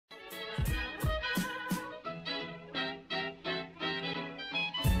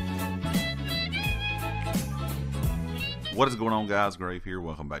What is going on, guys? Grave here.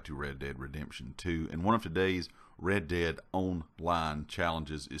 Welcome back to Red Dead Redemption 2. And one of today's Red Dead Online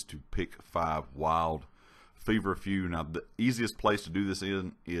challenges is to pick 5 wild Feverfew. Now, the easiest place to do this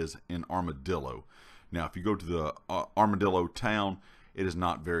in is in Armadillo. Now, if you go to the Armadillo town, it is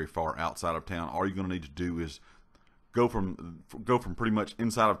not very far outside of town. All you're going to need to do is go from pretty much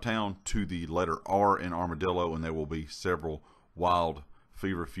inside of town to the letter R in Armadillo, and there will be several wild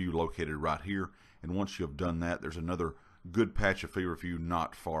Feverfew located right here. And once you have done that, there's another good patch of Feverfew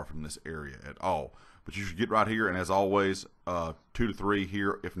not far from this area at all. But you should get right here, and as always, 2 to 3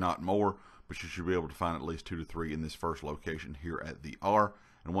 here, if not more. But you should be able to find at least 2 to 3 in this first location here at the R.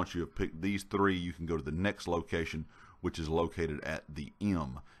 And once you have picked these 3, you can go to the next location, which is located at the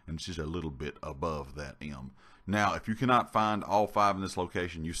M, and it's just a little bit above that M. Now, if you cannot find all 5 in this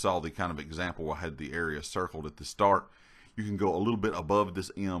location, you saw the kind of example I had the area circled at the start. You can go a little bit above this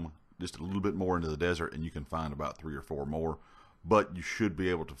M, just a little bit more into the desert, and you can find about 3 or 4 more. But you should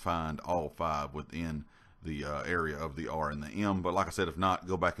be able to find all 5 within the area of the R and the M. But like I said, if not,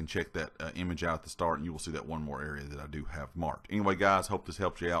 go back and check that image out at the start, and you will see that one more area that I do have marked. Anyway, guys, hope this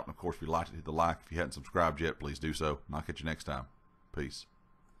helps you out. And of course, if you liked it, hit the like. If you hadn't subscribed yet, please do so. And I'll catch you next time. Peace.